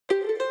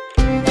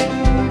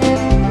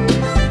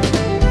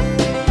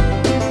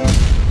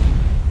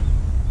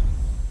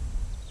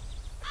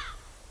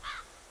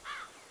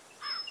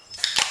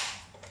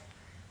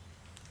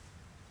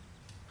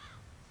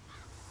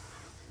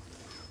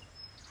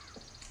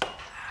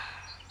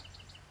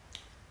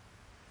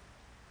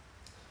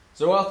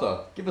So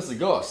Arthur, give us a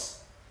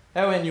goss.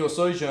 How went your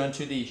sojourn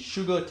to the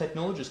Sugar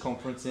Technologies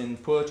Conference in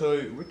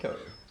Puerto Rico?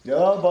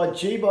 Oh, by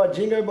gee, by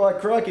jingo, by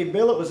crikey,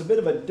 Bill, it was a bit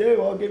of a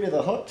do. I'll give you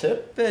the hot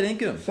tip. Fair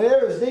income.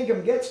 Fair as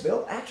dinkum gets,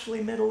 Bill.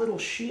 Actually met a little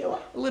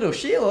Sheila. A little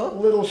Sheila?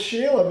 Little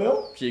Sheila,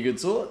 Bill. She a good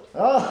sort?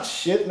 Oh,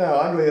 shit, no.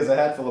 Ugly as a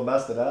hatful of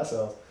busted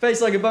assholes.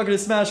 Face like a bucket of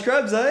smashed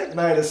crabs, eh?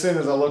 Mate, as soon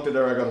as I looked at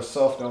her, I got a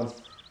soft on.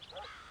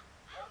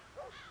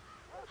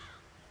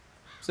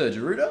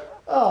 Sergio Ruda?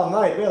 Oh,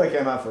 mate, barely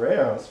came up for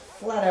air. I was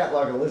flat out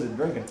like a lizard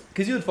drinking.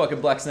 Because you'd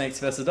fucking black snakes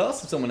fest at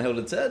us if someone held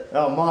its head.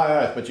 Oh, my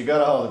earth, but you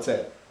gotta hold its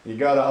head. You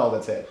gotta hold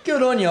its head.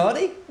 Good on you,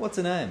 Artie. What's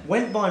her name?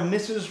 Went by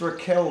Mrs.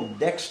 Raquel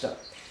Dexter.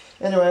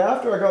 Anyway,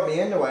 after I got my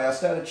end away, I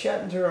started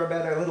chatting to her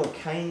about her little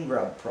cane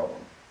grub problem.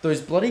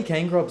 Those bloody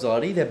cane grubs,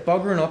 Artie, they're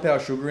buggering up our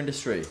sugar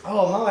industry.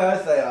 Oh, my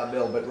oath they are,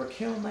 Bill, but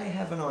Raquel may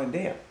have an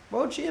idea.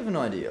 Why would she have an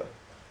idea?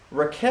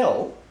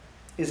 Raquel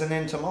is an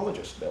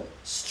entomologist, Bill.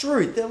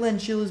 Stroot, they'll let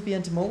Sheilas be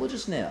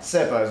entomologists now.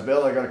 Seppos,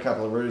 Bill. I got a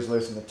couple of roos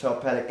loose in the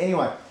top paddock.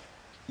 Anyway,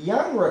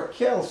 young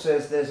Raquel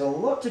says there's a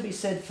lot to be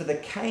said for the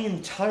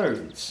cane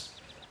toad's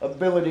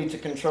ability to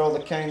control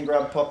the cane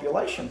grub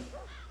population.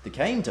 The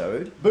cane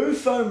toad?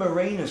 Bufo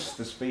marinus,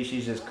 the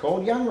species is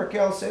called. Young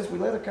Raquel says we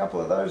let a couple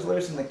of those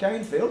loose in the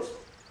cane fields.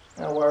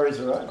 Our worries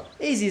are over.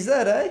 Easy as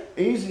that, eh?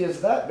 Easy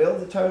as that, Bill.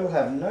 The toad will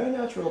have no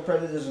natural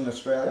predators in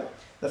Australia.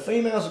 The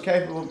females are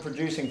capable of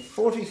producing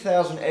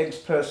 40,000 eggs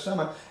per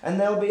summer, and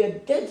there'll be a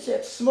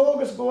dead-set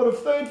smorgasbord of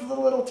food for the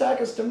little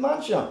tackers to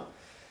munch on.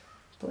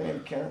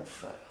 Plan can't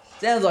fail.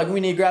 Sounds like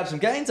we need to grab some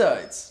cane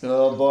toads.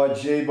 Oh, by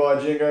gee, by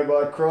jingo,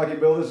 by crikey,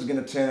 Bill, this is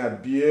going to turn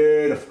out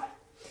beautiful.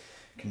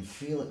 Can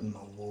feel it in my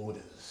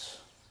waters.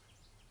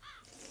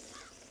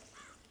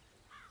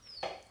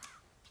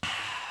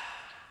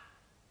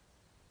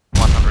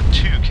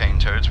 102 cane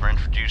toads were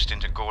introduced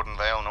into Gordon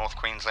Vale, North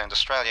Queensland,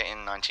 Australia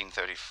in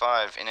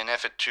 1935 in an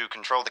effort to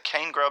control the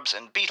cane grubs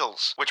and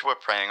beetles, which were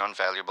preying on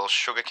valuable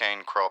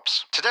sugarcane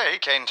crops. Today,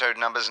 cane toad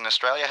numbers in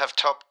Australia have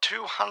topped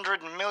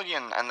 200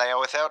 million, and they are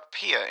without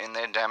peer in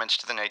their damage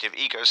to the native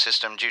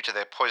ecosystem due to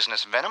their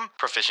poisonous venom,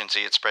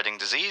 proficiency at spreading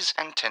disease,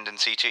 and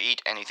tendency to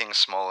eat anything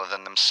smaller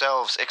than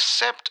themselves,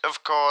 except,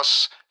 of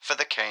course, for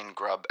the cane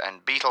grub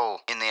and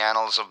beetle. In the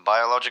annals of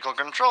biological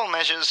control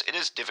measures, it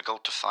is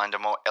difficult to find a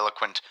more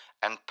eloquent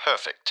and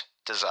perfect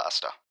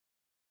disaster.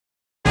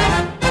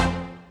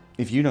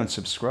 If you don't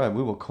subscribe,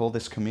 we will call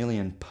this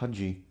chameleon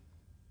Pudgy.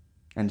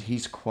 And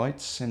he's quite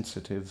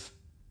sensitive.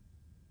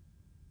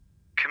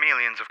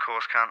 Chameleons, of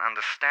course, can't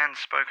understand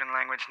spoken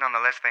language.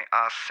 Nonetheless, they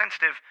are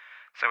sensitive,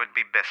 so it'd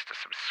be best to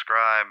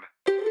subscribe.